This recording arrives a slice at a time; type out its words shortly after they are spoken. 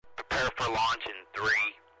launch in 3,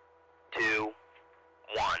 2,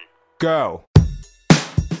 1. Go.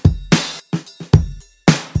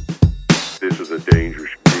 This is a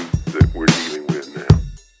dangerous group that we're dealing with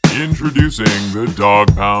now. Introducing the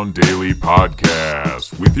Dog Pound Daily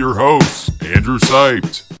Podcast with your hosts, Andrew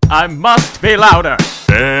Siped I must be louder.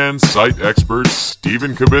 and site expert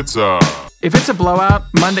Steven Kibitza. If it's a blowout,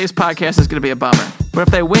 Monday's podcast is going to be a bummer. But if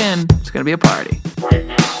they win, it's going to be a party.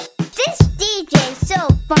 This DJ's so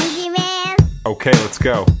funky, man. Okay, let's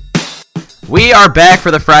go. We are back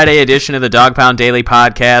for the Friday edition of the Dog Pound Daily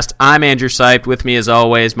Podcast. I'm Andrew Siped. With me, as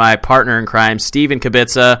always, my partner in crime, Steven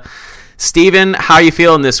Kibitza. Steven, how are you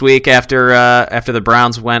feeling this week after the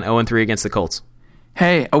Browns went 0-3 against the Colts?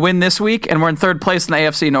 Hey, a win this week, and we're in third place in the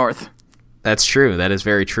AFC North. That's true. That is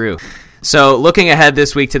very true. So, looking ahead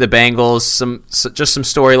this week to the Bengals, just some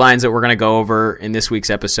storylines that we're going to go over in this week's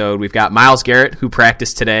episode. We've got Myles Garrett, who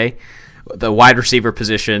practiced today, the wide receiver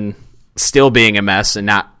position still being a mess, and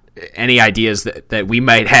not any ideas that we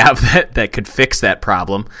might have that could fix that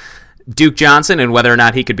problem. Duke Johnson, and whether or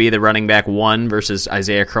not he could be the running back one versus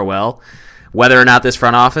Isaiah Crowell. Whether or not this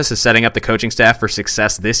front office is setting up the coaching staff for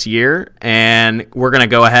success this year. And we're going to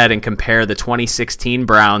go ahead and compare the 2016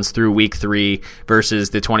 Browns through week 3 versus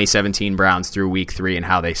the 2017 Browns through week 3 and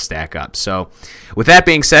how they stack up. So with that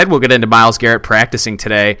being said, we'll get into Myles Garrett practicing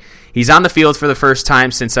today. He's on the field for the first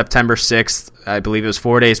time since September 6th. I believe it was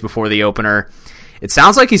 4 days before the opener. It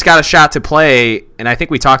sounds like he's got a shot to play, and I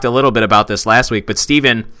think we talked a little bit about this last week. But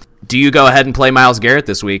Steven, do you go ahead and play Myles Garrett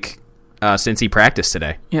this week? Since he practiced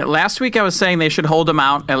today. Yeah, last week I was saying they should hold him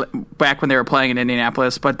out back when they were playing in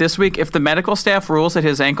Indianapolis, but this week, if the medical staff rules that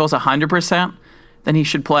his ankle's 100%, then he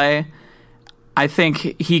should play. I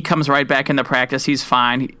think he comes right back into practice. He's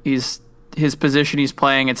fine. His position he's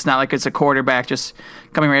playing, it's not like it's a quarterback just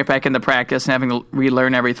coming right back into practice and having to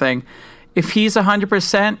relearn everything. If he's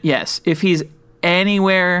 100%, yes. If he's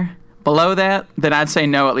anywhere below that, then I'd say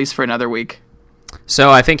no, at least for another week.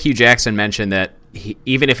 So I think Hugh Jackson mentioned that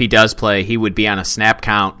even if he does play, he would be on a snap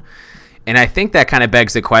count. And I think that kind of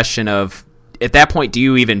begs the question of, at that point, do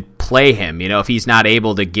you even play him? You know, if he's not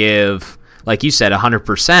able to give, like you said,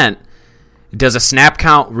 100%, does a snap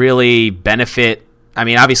count really benefit? I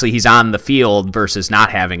mean, obviously he's on the field versus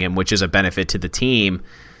not having him, which is a benefit to the team.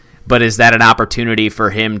 But is that an opportunity for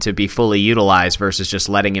him to be fully utilized versus just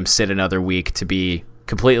letting him sit another week to be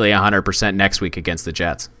completely 100% next week against the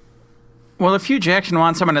Jets? Well, if Hugh Jackson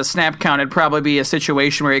wants him on a snap count, it'd probably be a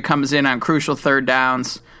situation where he comes in on crucial third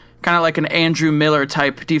downs, kind of like an Andrew Miller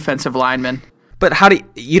type defensive lineman. But how do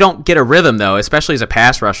you don't get a rhythm, though, especially as a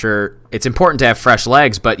pass rusher. It's important to have fresh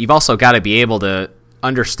legs, but you've also got to be able to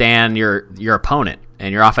understand your opponent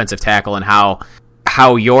and your offensive tackle and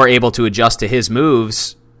how you're able to adjust to his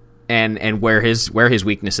moves and where his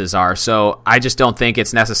weaknesses are. So I just don't think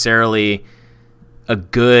it's necessarily a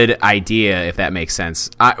good idea, if that makes sense.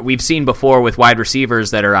 We've seen before with wide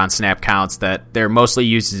receivers that are on snap counts that they're mostly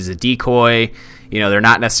used as a decoy. You know, they're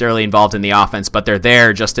not necessarily involved in the offense, but they're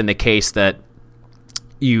there just in the case that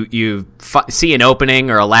you see an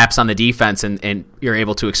opening or a lapse on the defense and you're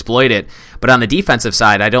able to exploit it. But on the defensive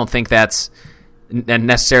side, I don't think that's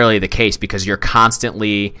necessarily the case because you're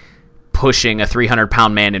constantly pushing a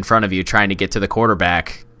 300-pound man in front of you trying to get to the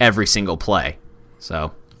quarterback every single play.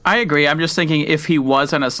 So I agree. I'm just thinking if he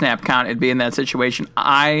was on a snap count, it'd be in that situation.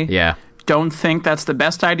 I don't think that's the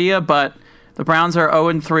best idea, but the Browns are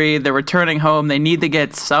 0-3. They're returning home. They need to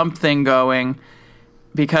get something going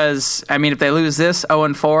because, I mean, if they lose this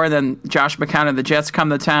 0-4, then Josh McCown and the Jets come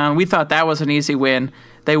to town. We thought that was an easy win.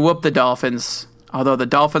 They whooped the Dolphins, although the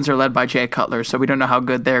Dolphins are led by Jay Cutler, so we don't know how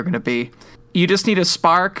good they're going to be. You just need a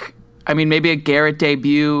spark. I mean, maybe a Garrett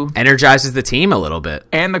debut. Energizes the team a little bit.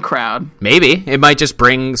 And the crowd. Maybe. It might just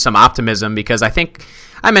bring some optimism because I think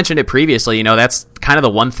I mentioned it previously. You know, that's kind of the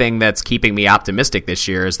one thing that's keeping me optimistic this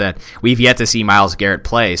year is that we've yet to see Myles Garrett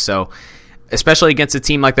play. So, especially against a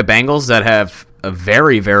team like the Bengals that have a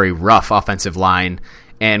very, very rough offensive line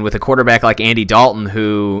and with a quarterback like Andy Dalton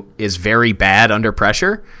who is very bad under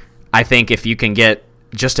pressure, I think if you can get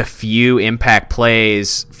just a few impact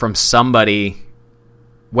plays from somebody,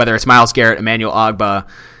 whether it's Myles Garrett, Emmanuel Ogbah,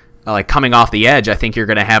 like coming off the edge, I think you're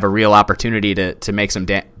going to have a real opportunity to make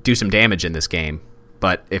do some damage in this game.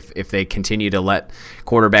 But if they continue to let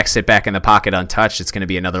quarterbacks sit back in the pocket untouched, it's going to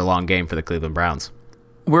be another long game for the Cleveland Browns.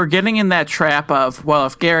 We're getting in that trap of, well,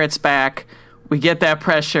 if Garrett's back, we get that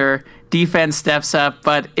pressure, defense steps up,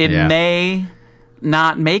 but it may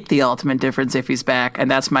not make the ultimate difference if he's back, and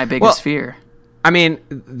that's my biggest fear. I mean,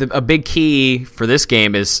 a big key for this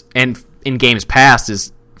game is, and in games past,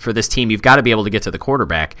 is for this team, you've got to be able to get to the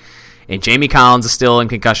quarterback. And Jamie Collins is still in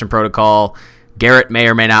concussion protocol. Garrett may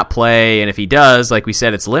or may not play, and if he does, like we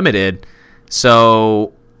said, it's limited.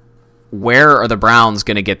 So where are the Browns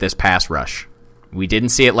going to get this pass rush? We didn't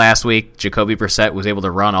see it last week. Jacoby Brissett was able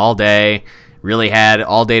to run all day, really had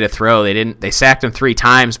all day to throw. They sacked him 3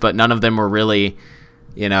 times, but none of them were really,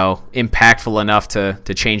 impactful enough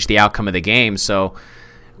to change the outcome of the game. So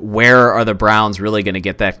where are the Browns really going to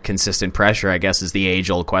get that consistent pressure, I guess, is the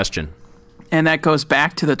age-old question. And that goes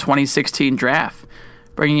back to the 2016 draft,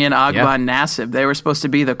 bringing in Agba and Nassib. They were supposed to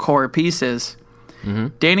be the core pieces. Mm-hmm.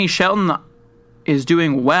 Danny Shelton is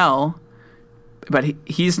doing well, but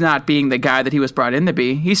he's not being the guy that he was brought in to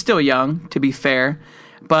be. He's still young, to be fair,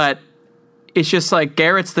 but it's just like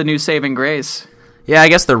Garrett's the new saving grace. Yeah, I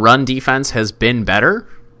guess the run defense has been better.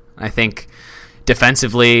 I think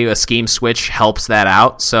defensively, a scheme switch helps that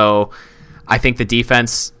out. So I think the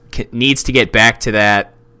defense needs to get back to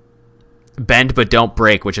that bend but don't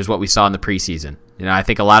break, which is what we saw in the preseason. I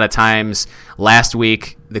think a lot of times last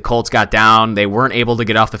week the Colts got down. They weren't able to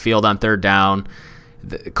get off the field on third down.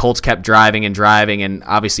 The Colts kept driving, and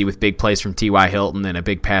obviously with big plays from T.Y. Hilton and a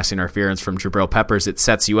big pass interference from Jabril Peppers, it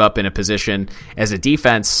sets you up in a position as a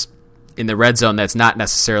defense in the red zone that's not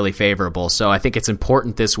necessarily favorable. So I think it's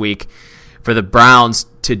important this week for the Browns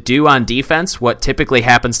to do on defense what typically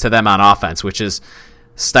happens to them on offense, which is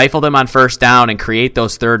stifle them on first down and create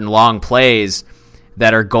those third and long plays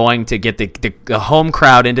that are going to get the home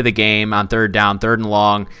crowd into the game on third down, third and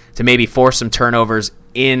long, to maybe force some turnovers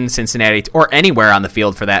in Cincinnati or anywhere on the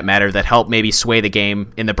field for that matter that help maybe sway the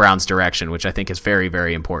game in the Browns' direction, which I think is very,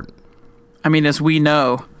 very important. I mean, as we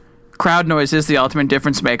know, crowd noise is the ultimate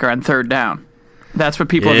difference maker on third down. That's what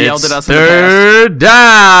people have yelled at us in the past. Third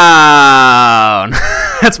down!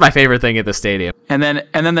 That's my favorite thing at the stadium. And then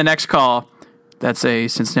the next call, that's a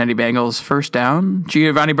Cincinnati Bengals first down.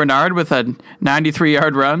 Giovanni Bernard with a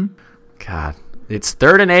 93-yard run. God, it's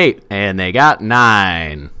 3rd and 8, and they got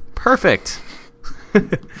 9. Perfect. We've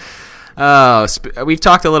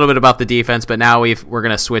talked a little bit about the defense, but now we're going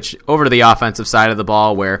to switch over to the offensive side of the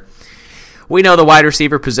ball, where we know the wide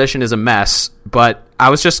receiver position is a mess. But I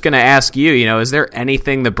was just going to ask you, is there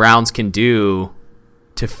anything the Browns can do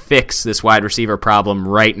to fix this wide receiver problem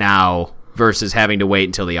right now versus having to wait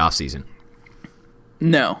until the offseason?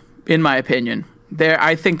 No, in my opinion.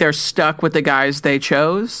 I think they're stuck with the guys they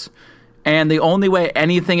chose. And the only way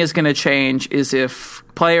anything is going to change is if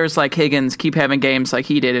players like Higgins keep having games like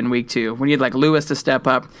he did in week 2. We need like Lewis to step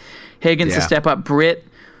up, Higgins to step up, Britt,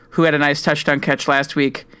 who had a nice touchdown catch last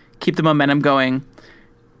week, keep the momentum going.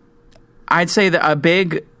 I'd say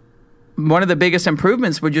that one of the biggest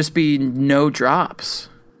improvements would just be no drops.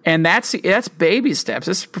 And that's baby steps.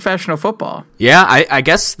 This is professional football. Yeah, I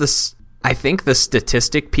guess I think the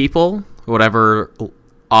statistic people, whatever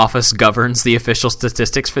office governs the official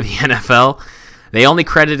statistics for the NFL, they only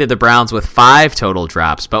credited the Browns with 5 total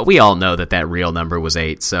drops, but we all know that real number was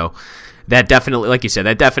 8. So that definitely, like you said,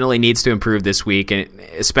 that definitely needs to improve this week, and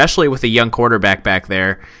especially with a young quarterback back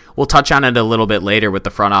there. We'll touch on it a little bit later with the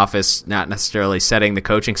front office not necessarily setting the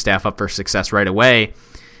coaching staff up for success right away,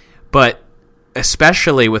 but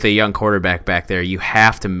especially with a young quarterback back there, you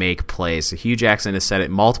have to make plays. Hugh Jackson has said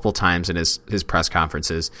it multiple times in his press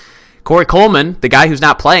conferences. Corey Coleman, the guy who's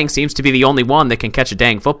not playing, seems to be the only one that can catch a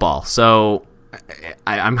dang football. So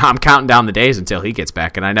I'm counting down the days until he gets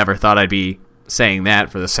back, and I never thought I'd be saying that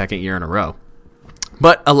for the second year in a row.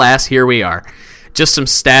 But alas, here we are. Just some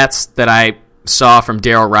stats that I saw from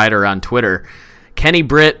Daryl Ryder on Twitter. Kenny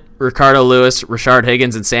Britt, Ricardo Lewis, Rashard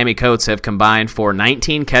Higgins, and Sammy Coates have combined for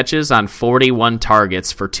 19 catches on 41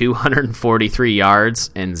 targets for 243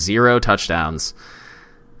 yards and 0 touchdowns.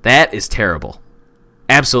 That is terrible.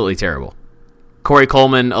 Absolutely terrible. Corey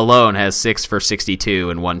Coleman alone has 6 for 62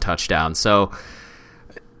 and 1 touchdown. So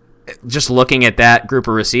just looking at that group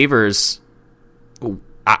of receivers,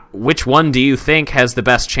 which one do you think has the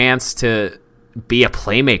best chance to be a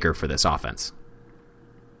playmaker for this offense?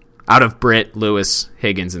 Out of Britt, Lewis,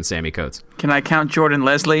 Higgins, and Sammy Coates. Can I count Jordan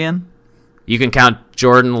Leslie in? You can count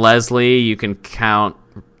Jordan Leslie. You can count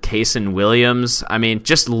Kaysen Williams. I mean,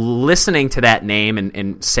 just listening to that name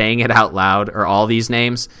and saying it out loud, or all these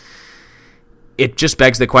names, it just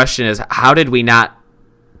begs the question is, how did we not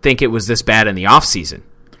think it was this bad in the offseason?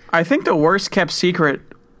 I think the worst kept secret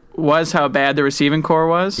was how bad the receiving core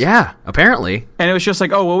was. Yeah, apparently. And it was just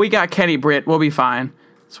like, oh, well, we got Kenny Britt. We'll be fine.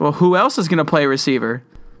 So, well, who else is going to play receiver?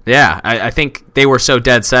 Yeah, I think they were so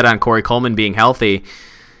dead set on Corey Coleman being healthy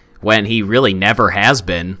when he really never has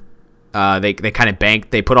been. They kind of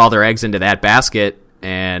they put all their eggs into that basket,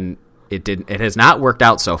 and it has not worked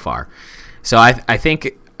out so far. So I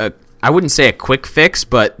think I wouldn't say a quick fix,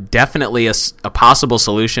 but definitely a possible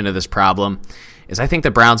solution to this problem is I think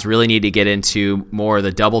the Browns really need to get into more of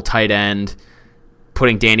the double tight end,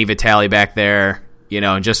 putting Danny Vitale back there,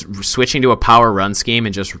 and just switching to a power run scheme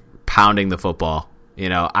and just pounding the football.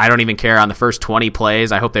 I don't even care on the first 20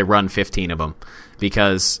 plays. I hope they run 15 of them,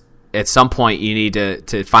 because at some point you need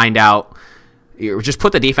to find out, just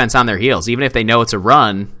put the defense on their heels. Even if they know it's a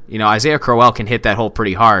run, Isaiah Crowell can hit that hole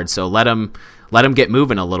pretty hard. So let him get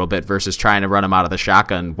moving a little bit versus trying to run him out of the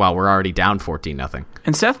shotgun while we're already down 14-0.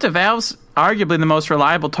 And Seth DeValve's arguably the most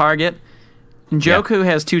reliable target. Njoku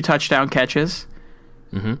has 2 touchdown catches.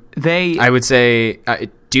 Mm-hmm. I would say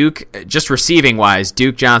Duke, just receiving wise,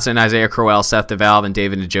 Duke Johnson, Isaiah Crowell, Seth DeValve, and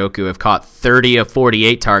David Njoku have caught 30 of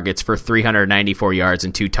 48 targets for 394 yards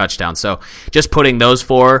and 2 touchdowns. So just putting those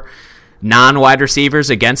 4 non-wide receivers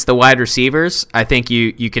against the wide receivers, I think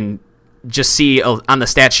you can just see on the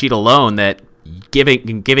stat sheet alone that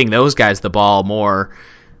giving those guys the ball more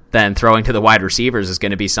than throwing to the wide receivers is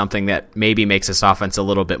going to be something that maybe makes this offense a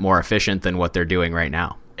little bit more efficient than what they're doing right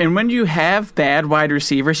now. And when you have bad wide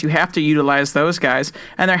receivers, you have to utilize those guys.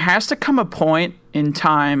 And there has to come a point in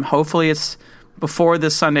time, hopefully it's before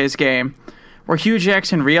this Sunday's game, where Hugh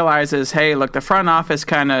Jackson realizes, hey, look, the front office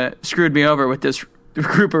kind of screwed me over with this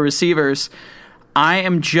group of receivers. I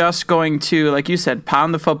am just going to, like you said,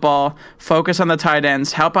 pound the football, focus on the tight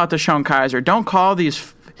ends, help out Deshaun Kaiser. Don't call these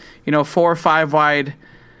 4 or 5 wide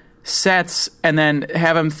sets and then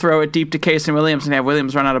have him throw it deep to Casey Williams and have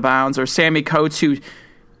Williams run out of bounds, or Sammy Coates, who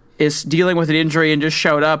is dealing with an injury and just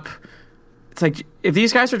showed up. It's like, if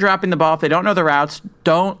these guys are dropping the ball, if they don't know the routes,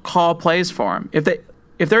 don't call plays for them.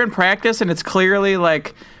 If they're in practice and it's clearly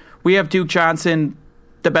like, we have Duke Johnson,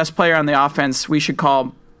 the best player on the offense, we should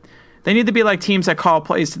call. They need to be like teams that call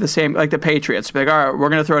plays to the same, like the Patriots. Be like, all right, we're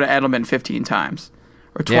going to throw to Edelman 15 times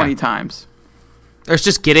or 20 times. There's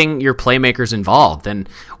just getting your playmakers involved. And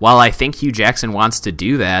while I think Hugh Jackson wants to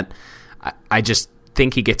do that, I just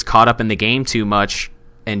think he gets caught up in the game too much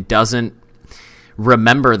and doesn't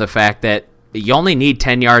remember the fact that you only need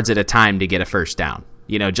 10 yards at a time to get a first down.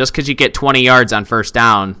 Just because you get 20 yards on first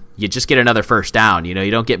down, you just get another first down.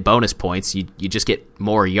 You don't get bonus points. You just get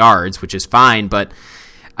more yards, which is fine. But,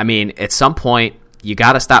 I mean, at some point, you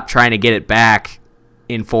got to stop trying to get it back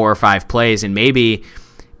in 4 or 5 plays and maybe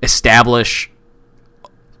establish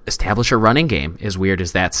a running game, as weird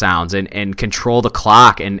as that sounds, and control the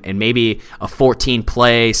clock and maybe a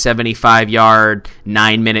 14-play, 75-yard,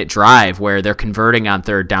 9-minute drive where they're converting on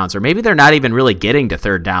third downs, or maybe they're not even really getting to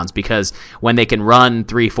third downs, because when they can run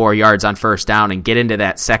 3-4 yards on first down and get into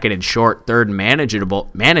that second and short, third and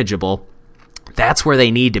manageable, that's where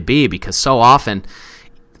they need to be, because so often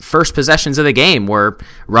first possessions of the game were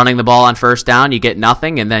running the ball on first down, you get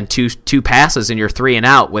nothing, and then two passes and you're 3 and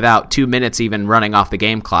out without 2 minutes even running off the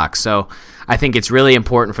game clock. So I think it's really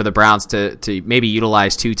important for the Browns to maybe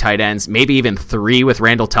utilize 2 tight ends, maybe even 3 with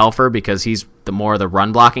Randall Telfer, because he's the more the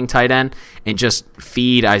run blocking tight end, and just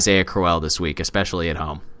feed Isaiah Crowell this week, especially at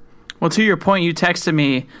home. Well, to your point, you texted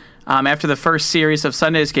me after the first series of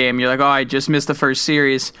Sunday's game. You're like, oh, I just missed the first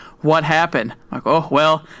series. What happened? I'm like, oh,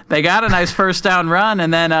 well, they got a nice first down run,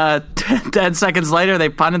 and then 10 seconds later they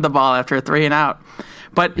punted the ball after a 3 and out.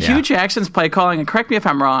 But Hugh Jackson's play calling, and correct me if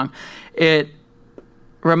I'm wrong, it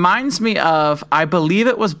reminds me of, I believe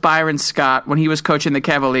it was Byron Scott when he was coaching the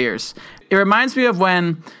Cavaliers. It reminds me of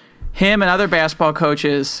when him and other basketball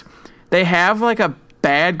coaches, they have like a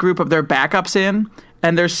bad group of their backups in,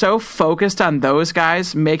 and they're so focused on those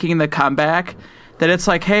guys making the comeback that it's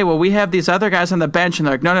like, hey, well, we have these other guys on the bench, and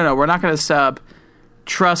they're like, no, we're not going to sub.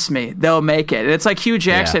 Trust me, they'll make it. And it's like Hugh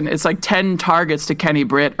Jackson, it's like 10 targets to Kenny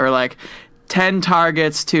Britt, or like 10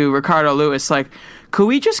 targets to Ricardo Lewis. Like, could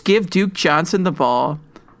we just give Duke Johnson the ball?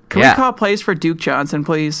 Can we call plays for Duke Johnson,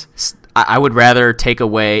 please? I would rather take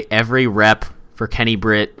away every rep for Kenny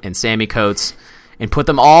Britt and Sammy Coates and put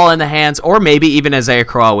them all in the hands, or maybe even Isaiah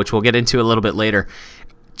Crowell, which we'll get into a little bit later.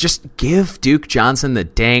 Just give Duke Johnson the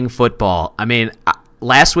dang football. I mean,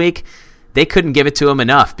 last week, they couldn't give it to him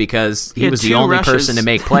enough because he was the only person to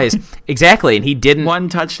make plays. Exactly, and he didn't. 1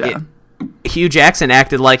 touchdown. Hugh Jackson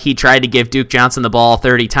acted like he tried to give Duke Johnson the ball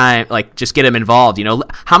 30 times, like just get him involved.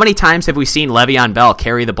 How many times have we seen Le'Veon Bell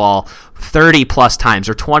carry the ball 30-plus times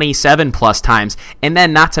or 27-plus times? And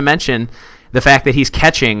then not to mention the fact that he's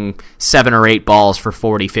catching 7 or 8 balls for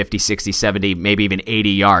 40, 50, 60, 70, maybe even 80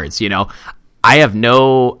 yards. I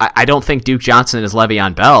don't think Duke Johnson is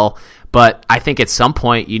Le'Veon Bell, but I think at some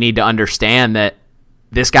point you need to understand that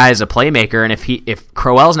this guy is a playmaker, and if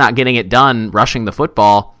Crowell's not getting it done rushing the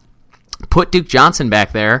football, put Duke Johnson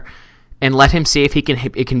back there and let him see if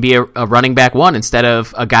it can be a running back 1 instead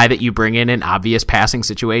of a guy that you bring in obvious passing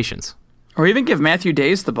situations. Or even give Matthew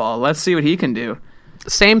Days the ball. Let's see what he can do.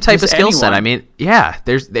 Same type of skill set. anyone. I mean, yeah,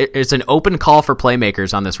 there's an open call for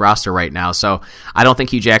playmakers on this roster right now. So I don't think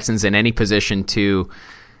Hugh Jackson's in any position to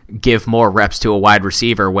give more reps to a wide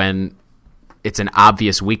receiver when it's an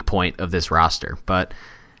obvious weak point of this roster. But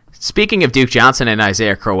speaking of Duke Johnson and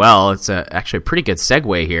Isaiah Crowell, it's actually a pretty good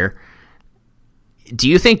segue here. Do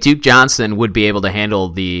you think Duke Johnson would be able to handle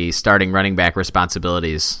the starting running back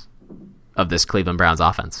responsibilities of this Cleveland Browns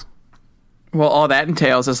offense? Well, all that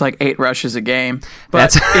entails is like 8 rushes a game.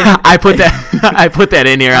 But I put that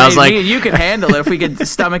in here. I was like, you could handle it if we could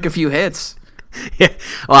stomach a few hits. Yeah.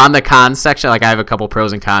 Well, on the cons section, like I have a couple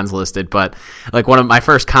pros and cons listed, but like one of my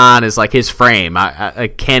first con is like his frame.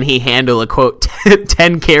 Can he handle a quote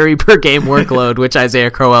 10 carry per game workload, which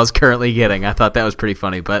Isaiah Crowell is currently getting? I thought that was pretty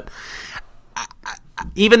funny. But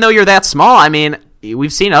even though you're that small, I mean,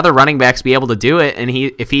 we've seen other running backs be able to do it, and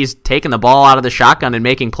if he's taking the ball out of the shotgun and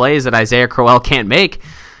making plays that Isaiah Crowell can't make,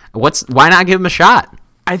 why not give him a shot?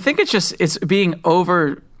 I think it's being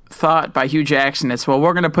overthought by Hugh Jackson. It's,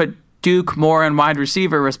 we're going to put Duke more in wide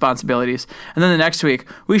receiver responsibilities, and then the next week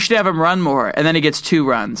we should have him run more, and then he gets 2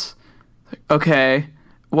 runs. Okay,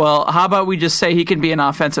 well, how about we just say he can be an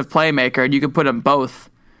offensive playmaker, and you can put him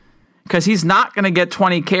both, because he's not going to get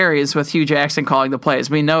 20 carries with Hugh Jackson calling the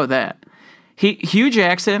plays. We know that. Hugh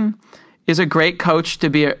Jackson is a great coach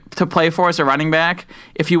to play for as a running back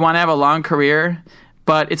if you want to have a long career,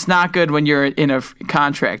 but it's not good when you're in a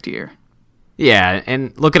contract year. Yeah,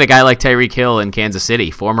 and look at a guy like Tyreek Hill in Kansas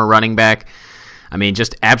City, former running back. I mean,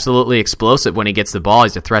 just absolutely explosive when he gets the ball.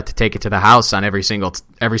 He's a threat to take it to the house on every single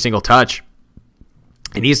touch.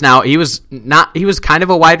 And he was kind of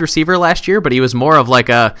a wide receiver last year, but he was more of like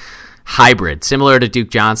a hybrid, similar to Duke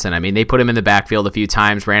Johnson. I mean, they put him in the backfield a few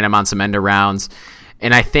times, ran him on some end arounds,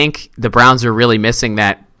 and I think the Browns are really missing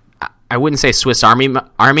that. I wouldn't say Swiss Army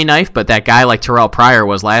knife, but that guy like Terrell Pryor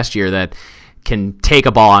was last year that can take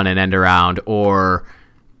a ball on an end around or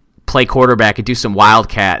play quarterback and do some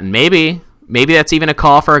wildcat. And maybe that's even a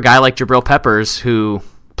call for a guy like Jabril Peppers, who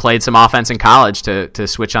played some offense in college, to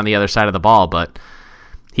switch on the other side of the ball, but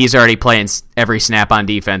he's already playing every snap on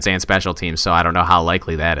defense and special teams, so I don't know how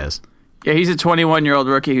likely that is. Yeah, he's a 21-year-old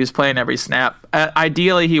rookie who's playing every snap.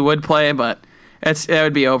 Ideally, he would play, but that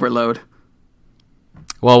would be overload.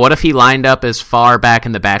 Well, what if he lined up as far back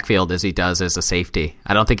in the backfield as he does as a safety?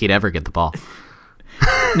 I don't think he'd ever get the ball.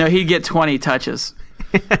 No, he'd get 20 touches.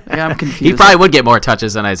 I'm confused. He probably would get more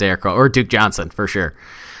touches than Isaiah Crowell or Duke Johnson, for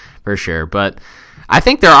sure. But I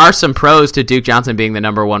think there are some pros to Duke Johnson being the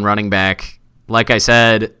number 1 running back. Like I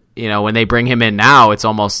said, when they bring him in now, it's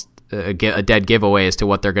almost a dead giveaway as to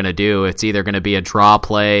what they're going to do. It's either going to be a draw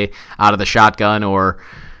play out of the shotgun or,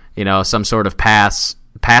 some sort of pass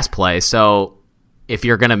play. So if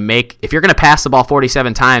you're going to pass the ball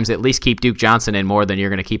 47 times, at least keep Duke Johnson in more than you're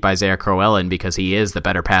going to keep Isaiah Crowell in, because he is the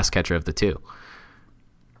better pass catcher of the two.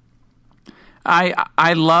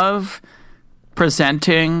 I love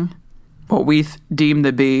presenting what we deem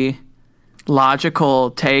to be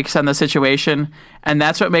logical takes on the situation, and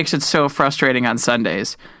that's what makes it so frustrating on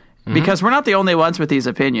Sundays. Because we're not the only ones with these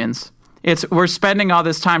opinions. We're spending all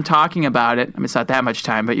this time talking about it. I mean, it's not that much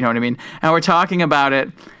time, but you know what I mean? And we're talking about it,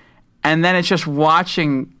 and then it's just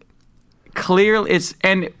watching clearly.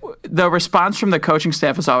 And the response from the coaching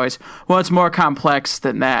staff is always, well, it's more complex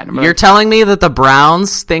than that. You're telling me that the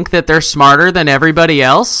Browns think that they're smarter than everybody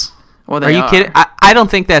else? Well, are you kidding? I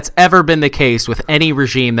don't think that's ever been the case with any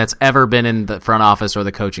regime that's ever been in the front office or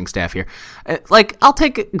the coaching staff here. Like, I'll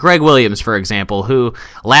take Greg Williams, for example, who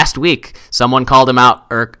last week someone called him out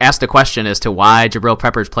or asked a question as to why Jabril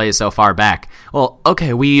Peppers plays so far back. Well,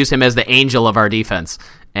 okay, we use him as the angel of our defense.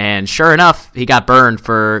 And sure enough, he got burned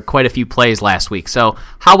for quite a few plays last week. So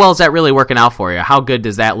how well is that really working out for you? How good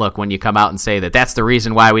does that look when you come out and say that that's the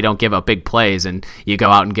reason why we don't give up big plays, and you go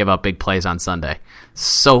out and give up big plays on Sunday?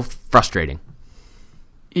 So frustrating.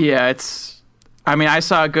 Yeah, I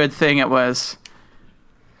saw a good thing. It was,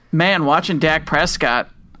 man, watching Dak Prescott,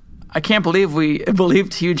 I can't believe we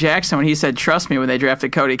believed Hugh Jackson when he said, trust me, when they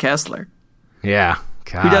drafted Cody Kessler. Yeah.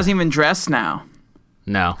 God. He doesn't even dress now.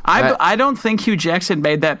 No. I don't think Hugh Jackson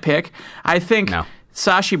made that pick. I think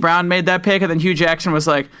Sashi Brown made that pick, and then Hugh Jackson was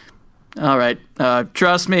like, all right,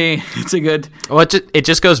 trust me, it's a good... Well, it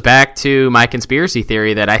just goes back to my conspiracy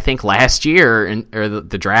theory that I think last year, or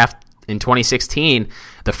the draft in 2016,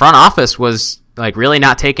 the front office was like really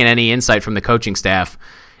not taking any insight from the coaching staff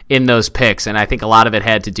in those picks, and I think a lot of it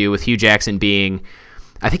had to do with Hugh Jackson being...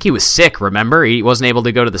 I think he was sick, remember? He wasn't able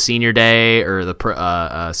to go to the senior day or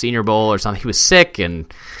the senior bowl or something. He was sick,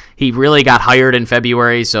 and he really got hired in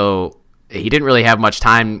February, so he didn't really have much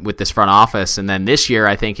time with this front office. And then this year,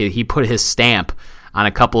 I think he put his stamp on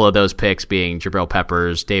a couple of those picks being Jabril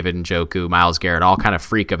Peppers, David Njoku, Myles Garrett, all kind of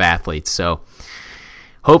freak of athletes. So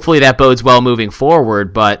hopefully that bodes well moving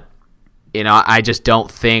forward, but I just don't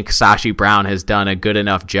think Sashi Brown has done a good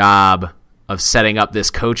enough job of setting up this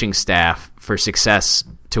coaching staff for success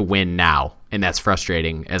to win now, and that's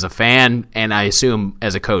frustrating as a fan, and I assume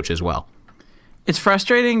as a coach as well. It's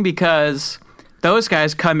frustrating because those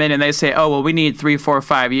guys come in and they say, oh, well, we need 3, 4,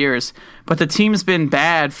 5 years. But the team's been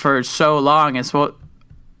bad for so long. And so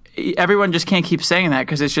everyone just can't keep saying that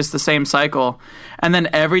because it's just the same cycle. And then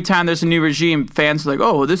every time there's a new regime, fans are like,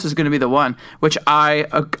 oh, well, this is going to be the one, which I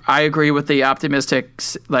agree with the optimistic,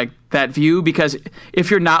 like that view, because if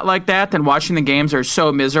you're not like that, then watching the games are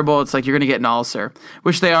so miserable. It's like you're going to get an ulcer,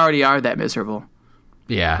 which they already are that miserable.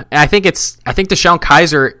 Yeah, and I think DeShone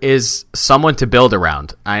Kizer is someone to build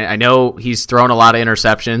around. I know he's thrown a lot of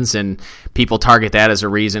interceptions, and people target that as a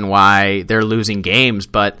reason why they're losing games,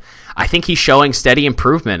 but I think he's showing steady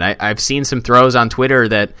improvement. I've seen some throws on Twitter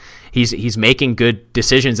that he's making good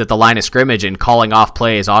decisions at the line of scrimmage and calling off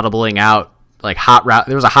plays, audibling out, like hot route.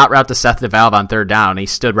 There was a hot route to Seth DeValve on third down. He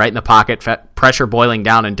stood right in the pocket, pressure boiling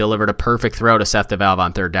down, and delivered a perfect throw to Seth DeValve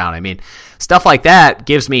on third down. I mean, stuff like that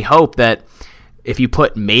gives me hope that if you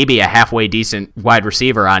put maybe a halfway decent wide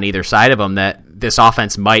receiver on either side of him, that this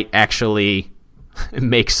offense might actually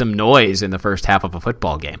make some noise in the first half of a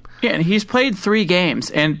football game. Yeah, and he's played 3 games,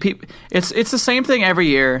 and it's the same thing every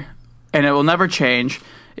year, and it will never change.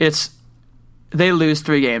 It's they lose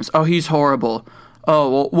 3 games. Oh, he's horrible. Oh,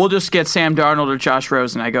 well, we'll just get Sam Darnold or Josh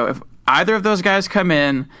Rosen. I go, if either of those guys come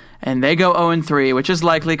in and they go 0-3, which is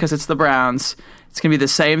likely because it's the Browns, it's going to be the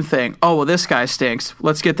same thing. Oh, well, this guy stinks.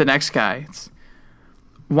 Let's get the next guy.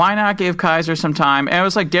 Why not give Kizer some time? And it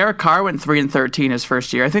was like Derek Carr went 3-13 his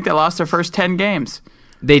first year. I think they lost their first 10 games.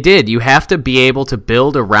 They did. You have to be able to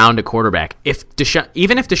build around a quarterback.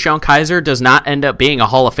 Even if DeShone Kizer does not end up being a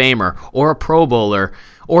Hall of Famer or a Pro Bowler,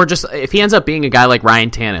 or just if he ends up being a guy like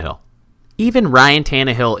Ryan Tannehill, even Ryan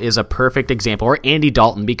Tannehill is a perfect example, or Andy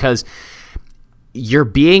Dalton, because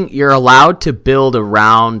you're allowed to build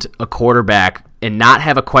around a quarterback and not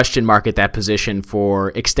have a question mark at that position for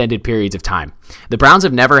extended periods of time. The Browns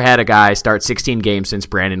have never had a guy start 16 games since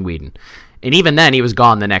Brandon Weeden. And even then, he was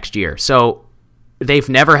gone the next year. So they've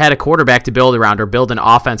never had a quarterback to build around or build an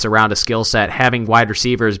offense around a skill set, having wide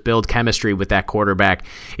receivers build chemistry with that quarterback.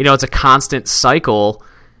 It's a constant cycle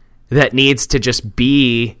that needs to just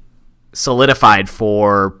be solidified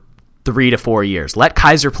for 3 to 4 years. Let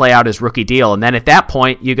Kizer play out his rookie deal, and then at that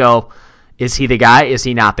point, you go, is he the guy? Is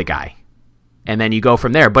he not the guy? And then you go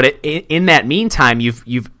from there. But in that meantime,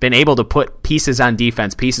 you've been able to put pieces on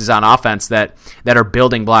defense, pieces on offense that are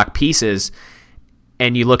building block pieces.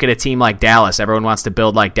 And you look at a team like Dallas. Everyone wants to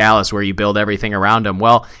build like Dallas, where you build everything around them.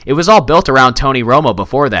 Well, it was all built around Tony Romo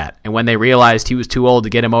before that. And when they realized he was too old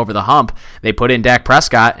to get him over the hump, they put in Dak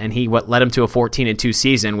Prescott, and he led him to a 14-2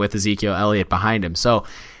 season with Ezekiel Elliott behind him. So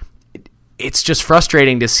it's just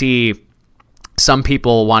frustrating to see some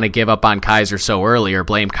people want to give up on Kizer so early or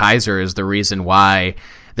blame Kizer as the reason why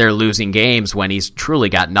they're losing games when he's truly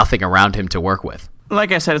got nothing around him to work with.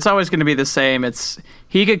 Like I said, it's always going to be the same.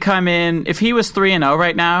 He could come in, if he was 3-0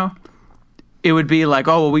 right now, it would be like,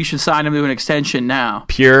 oh, well, we should sign him to an extension now.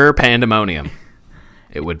 Pure pandemonium.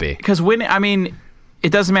 It would be. Because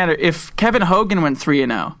it doesn't matter. If Kevin Hogan went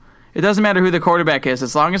 3-0, it doesn't matter who the quarterback is.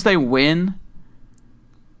 As long as they win,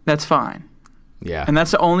 that's fine. Yeah. And that's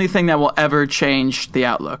the only thing that will ever change the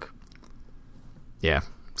outlook. Yeah.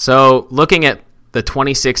 So looking at the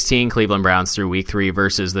 2016 Cleveland Browns through Week 3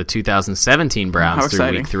 versus the 2017 Browns through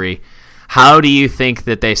Week 3, how do you think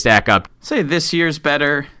that they stack up? I'd say this year's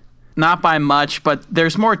better. Not by much, but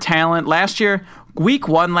there's more talent. Last year, Week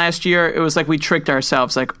 1 last year, it was like we tricked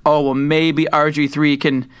ourselves. Like, oh, well, maybe RG3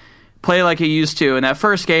 can play like he used to. And that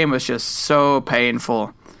first game was just so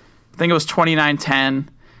painful. I think it was 29-10.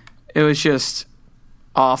 It was just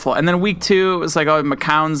awful. And then Week 2, it was like, oh,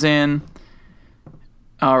 McCown's in.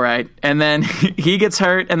 All right. And then he gets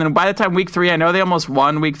hurt. And then by the time Week 3, I know they almost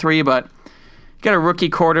won Week 3, but you got a rookie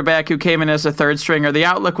quarterback who came in as a third stringer. The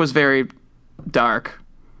outlook was very dark.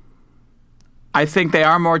 I think they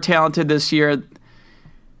are more talented this year.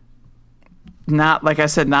 Not, like I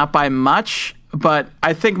said, not by much, but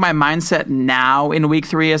I think my mindset now in Week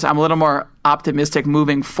 3 is I'm a little more optimistic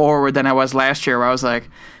moving forward than I was last year, where I was like,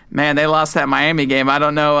 man, they lost that Miami game. I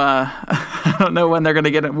don't know. I don't know when they're going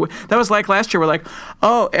to get it. That was like last year. We're like,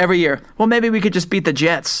 oh, every year. Well, maybe we could just beat the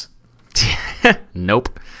Jets.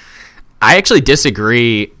 Nope. I actually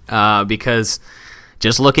disagree because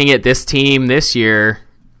just looking at this team this year,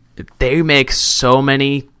 they make so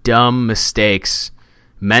many dumb mistakes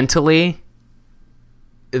mentally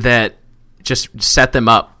that just set them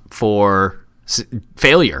up for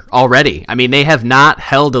failure already. I mean, they have not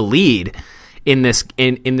held a lead in this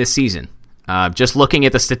season. Just looking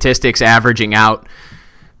at the statistics, averaging out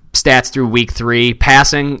stats through week 3,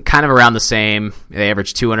 passing kind of around the same. They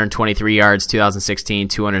averaged 223 yards 2016,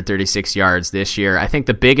 236 yards this year. I think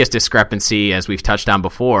the biggest discrepancy, as we've touched on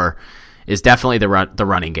before, is definitely the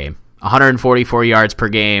running game. 144 yards per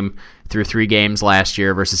game through 3 games last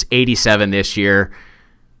year versus 87 this year.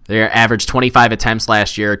 They averaged 25 attempts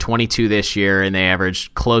last year, 22 this year, and they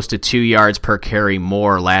averaged close to 2 yards per carry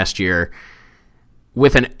more last year.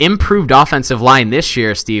 With an improved offensive line this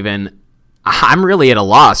year, Steven, I'm really at a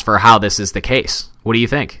loss for how this is the case. What do you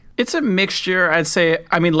think? It's a mixture, I'd say.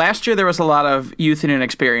 I mean, last year there was a lot of youth and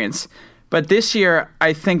inexperience, but this year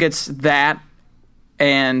I think it's that,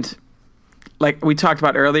 and like we talked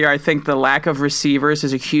about earlier, I think the lack of receivers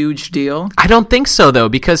is a huge deal. I don't think so, though,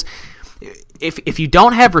 because if you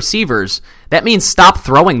don't have receivers, that means stop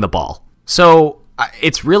throwing the ball. So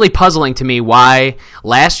it's really puzzling to me why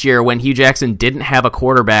last year, when Hugh Jackson didn't have a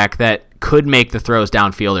quarterback that could make the throws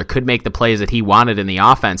downfield or could make the plays that he wanted in the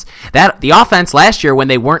offense, that the offense last year, when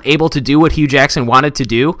they weren't able to do what Hugh Jackson wanted to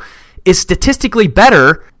do, is statistically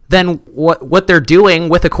better than what they're doing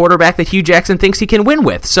with a quarterback that Hugh Jackson thinks he can win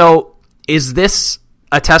with. So is this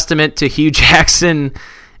a testament to Hugh Jackson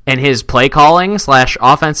and his play calling /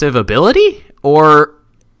 offensive ability? Or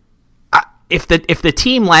if the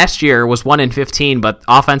team last year was 1-15, but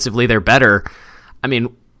offensively they're better, I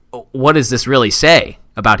mean, what does this really say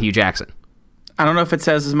about Hugh Jackson? I don't know if it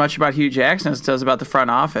says as much about Hugh Jackson as it does about the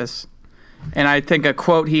front office. And I think a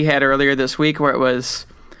quote he had earlier this week where it was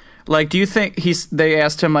like, they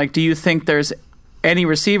asked him, like, do you think there's any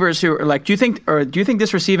receivers who are like, do you think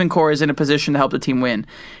this receiving core is in a position to help the team win?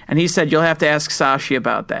 And he said, you'll have to ask Sashi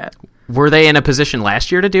about that. Were they in a position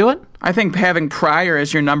last year to do it? I think having Pryor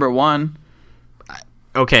as your number one.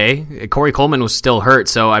 Okay, Corey Coleman was still hurt,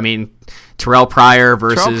 so I mean, Terrell Pryor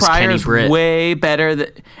versus Kenny Britt. Way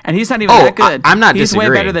better, and he's not even that good. I'm not He's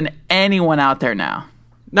disagreeing. way better than anyone out there now.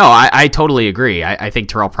 No, I totally agree. I think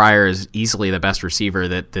Terrell Pryor is easily the best receiver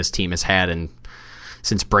that this team has had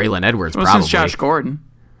since Braylon Edwards, probably. Since Josh Gordon.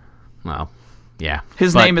 Well, yeah.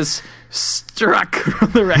 His name is struck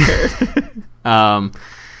from the record.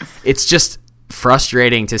 It's just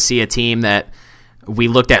frustrating to see a team that we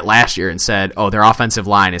looked at last year and said, oh, their offensive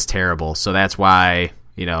line is terrible, so that's why,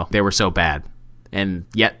 they were so bad. And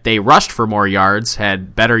yet they rushed for more yards,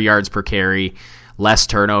 had better yards per carry, less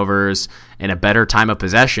turnovers, and a better time of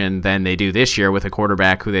possession than they do this year with a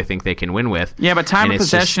quarterback who they think they can win with. Yeah, but time of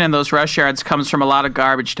possession and those rush yards comes from a lot of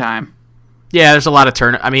garbage time. Yeah, there's a lot of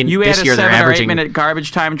turn. I mean, you this year they're averaging 7 or 8 minute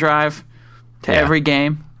garbage time drive to every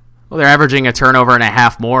game. Well, they're averaging a turnover and a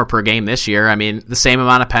half more per game this year. I mean, the same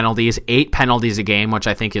amount of penalties, 8 penalties a game, which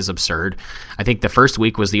I think is absurd. I think the first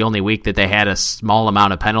week was the only week that they had a small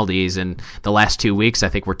amount of penalties, and the last 2 weeks I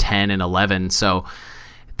think were 10 and 11. So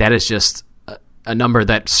that is just a number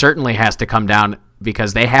that certainly has to come down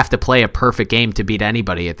because they have to play a perfect game to beat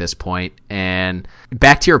anybody at this point. And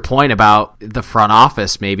back to your point about the front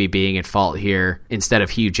office maybe being at fault here instead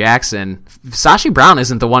of Hugh Jackson, Sashi Brown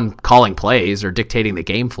isn't the one calling plays or dictating the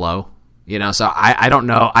game flow. So I don't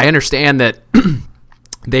know. I understand that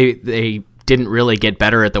they didn't really get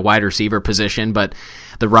better at the wide receiver position, but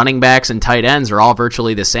the running backs and tight ends are all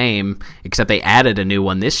virtually the same, except they added a new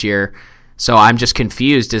one this year. So I'm just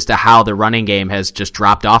confused as to how the running game has just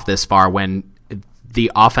dropped off this far when the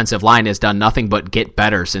offensive line has done nothing but get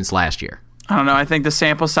better since last year. I don't know. I think the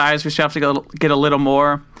sample size, we should have to get a little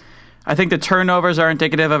more. I think the turnovers are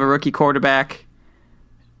indicative of a rookie quarterback,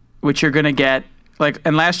 which you're going to get.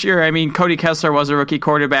 And last year, I mean, Cody Kessler was a rookie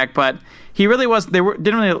quarterback, but he really was. Didn't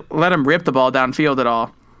really let him rip the ball downfield at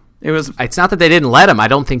all. It's not that they didn't let him. I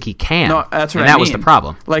don't think he can. No, that's what and that was the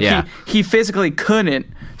problem. He physically couldn't,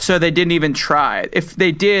 so they didn't even try. If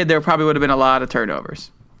they did, there probably would have been a lot of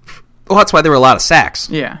turnovers. Well, that's why there were a lot of sacks.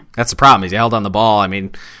 Yeah. That's the problem. He held on the ball. I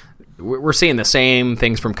mean, we're seeing the same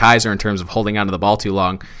things from Kaiser in terms of holding onto the ball too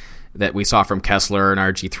long that we saw from Kessler and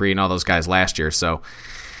RG3 and all those guys last year. So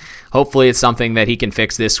hopefully it's something that he can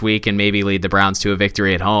fix this week and maybe lead the Browns to a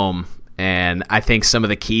victory at home. And I think some of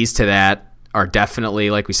the keys to that are definitely,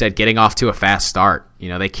 like we said, getting off to a fast start.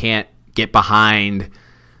 They can't get behind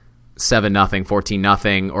 7-0,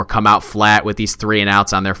 14-0, or come out flat with these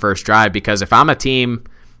 3-and-outs on their first drive. Because if I'm a team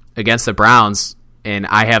against the Browns and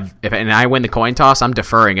I win the coin toss, I'm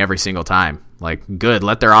deferring every single time. Good,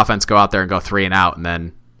 let their offense go out there and go 3-and-out, and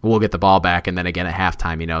then we'll get the ball back, and then again at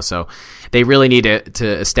halftime. So they really need to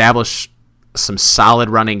establish some solid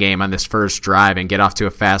running game on this first drive and get off to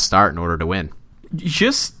a fast start in order to win.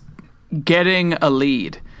 Just getting a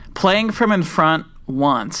lead. playing from in front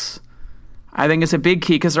once, I think is a big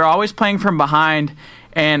key because they're always playing from behind.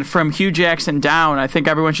 And from Hugh Jackson down, I think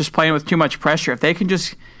everyone's just playing with too much pressure. If they can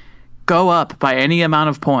just go up by any amount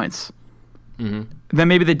of points, then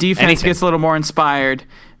maybe the defense gets a little more inspired.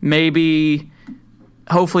 Maybe,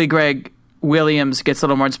 hopefully, Greg Williams gets a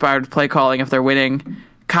little more inspired with play calling if they're winning.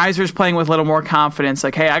 Kaiser's playing with a little more confidence,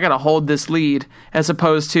 like, hey, I got to hold this lead, as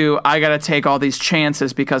opposed to I got to take all these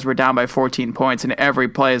chances because we're down by 14 points and every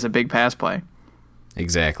play is a big pass play.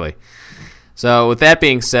 Exactly. So with that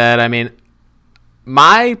being said, I mean,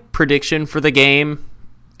 my prediction for the game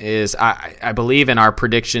is I believe in our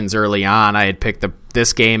predictions early on, I had picked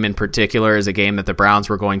this game in particular as a game that the Browns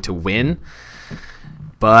were going to win,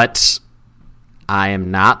 but I am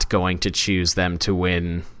not going to choose them to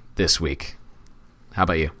win this week. How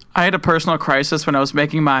about you? I had a personal crisis when I was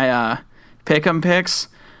making my pick'em picks.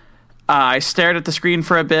 I stared at the screen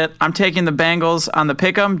for a bit. I'm taking the Bengals on the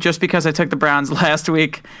pick'em just because I took the Browns last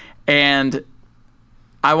week, and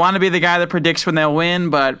I want to be the guy that predicts when they'll win,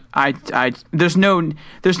 but there's no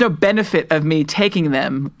benefit of me taking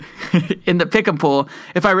them in the pick'em pool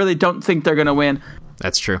if I really don't think they're going to win.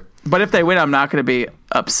 That's true. But if they win, I'm not going to be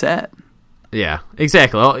upset. Yeah,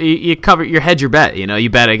 exactly. Well, you hedge your bet. You know, you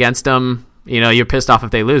bet against them. You know, you're pissed off if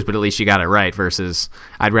they lose, but at least you got it right. Versus,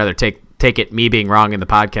 I'd rather take it me being wrong in the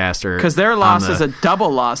podcast, or because their loss is a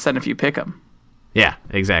double loss than if you pick them. Yeah,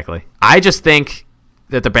 exactly. I just think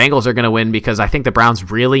that the Bengals are going to win because I think the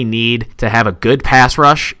Browns really need to have a good pass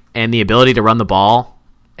rush and the ability to run the ball,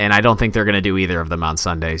 and I don't think they're going to do either of them on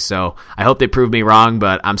Sunday. So I hope they prove me wrong,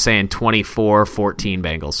 but I'm saying 24-14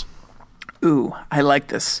 Bengals. Ooh, I like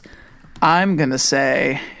this. I'm going to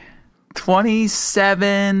say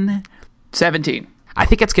 27-17. I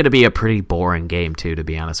think it's going to be a pretty boring game, too, to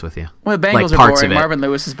be honest with you. Well, the Bengals are boring. Marvin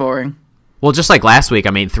Lewis is boring. Well, just like last week,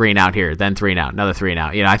 I mean, 3 and out here, then 3 and out, another 3 and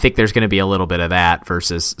out. You know, I think there's going to be a little bit of that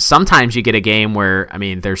versus sometimes you get a game where, I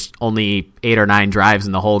mean, there's only 8 or 9 drives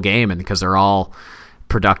in the whole game and because they're all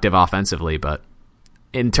productive offensively. But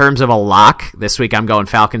in terms of a lock, this week I'm going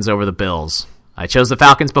Falcons over the Bills. I chose the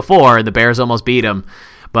Falcons before, and the Bears almost beat them,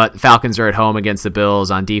 but the Falcons are at home against the Bills.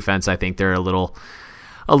 On defense, I think they're a little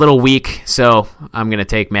weak, so I'm going to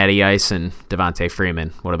take Matty Ice and Devontae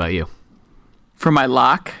Freeman. What about you? For my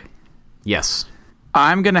lock? Yes.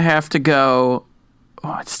 I'm going to have to go...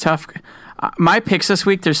 Oh, it's tough. My picks this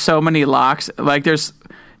week, there's so many locks. Like, there's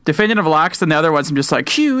definitive locks, and the other ones I'm just like,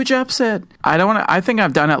 huge upset. I don't want to... I think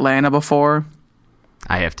I've done Atlanta before.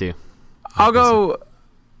 I have to. I'll go...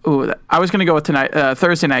 Ooh, I was going to go with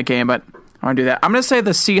Thursday night game, but I want to do that. I'm going to say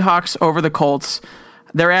the Seahawks over the Colts.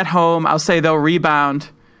 They're at home. I'll say they'll rebound.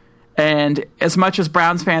 And as much as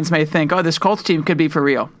Browns fans may think, oh, this Colts team could be for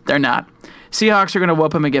real, they're not. Seahawks are going to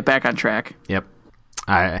whoop them and get back on track. Yep.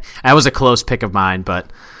 That was a close pick of mine,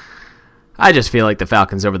 but I just feel like the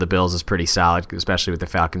Falcons over the Bills is pretty solid, especially with the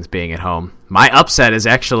Falcons being at home. My upset is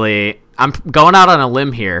actually, I'm going out on a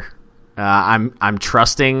limb here. I'm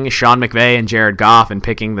trusting Sean McVay and Jared Goff and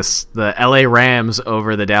picking the LA Rams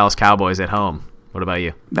over the Dallas Cowboys at home. What about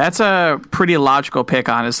you? That's a pretty logical pick,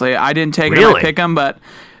 honestly. I didn't take it if I pick them, but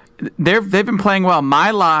they've been playing well.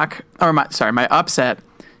 My upset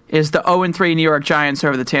is the 0-3 New York Giants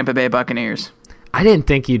over the Tampa Bay Buccaneers. I didn't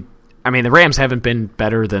think the Rams haven't been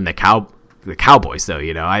better than the Cowboys, though.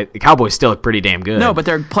 You know, the Cowboys still look pretty damn good. No, but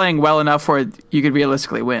they're playing well enough where you could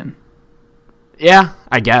realistically win. Yeah,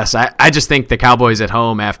 I guess. I just think the Cowboys at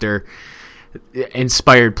home, after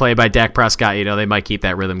inspired play by Dak Prescott, you know, they might keep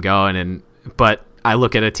that rhythm going. But I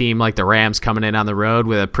look at a team like the Rams coming in on the road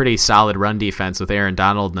with a pretty solid run defense with Aaron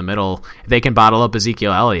Donald in the middle. If they can bottle up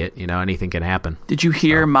Ezekiel Elliott, you know, anything can happen. Did you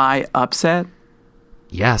hear my upset?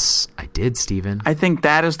 Yes, I did, Steven. I think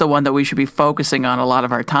that is the one that we should be focusing on a lot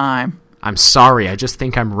of our time. I'm sorry. I just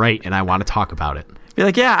think I'm right, and I want to talk about it. You're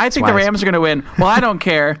like, yeah, I think the Rams are going to win. Well, I don't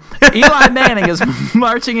care. Eli Manning is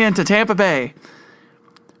marching into Tampa Bay.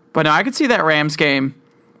 But no, I could see that Rams game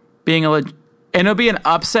being and it'll be an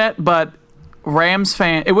upset, but Rams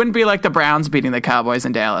fan, it wouldn't be like the Browns beating the Cowboys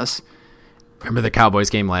in Dallas. Remember the Cowboys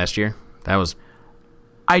game last year? That was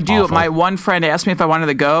I do. awful. My one friend asked me if I wanted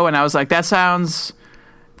to go, and I was like, that sounds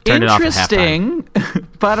interesting,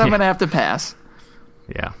 but I'm going to have to pass.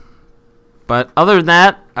 Yeah. But other than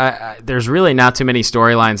that, there's really not too many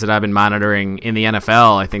storylines that I've been monitoring in the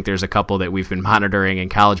NFL. I think there's a couple that we've been monitoring in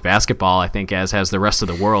college basketball, I think, as has the rest of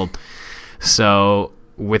the world. So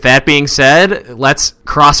with that being said, let's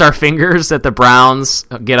cross our fingers that the Browns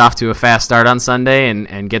get off to a fast start on Sunday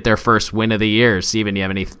and get their first win of the year. Steven, do you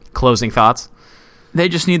have any closing thoughts? They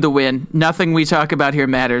just need the win. Nothing we talk about here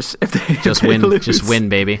matters. If they just win, lose. Just win,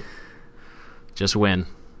 baby. Just win.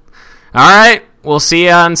 All right. We'll see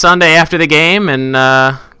you on Sunday after the game, and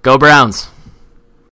go Browns.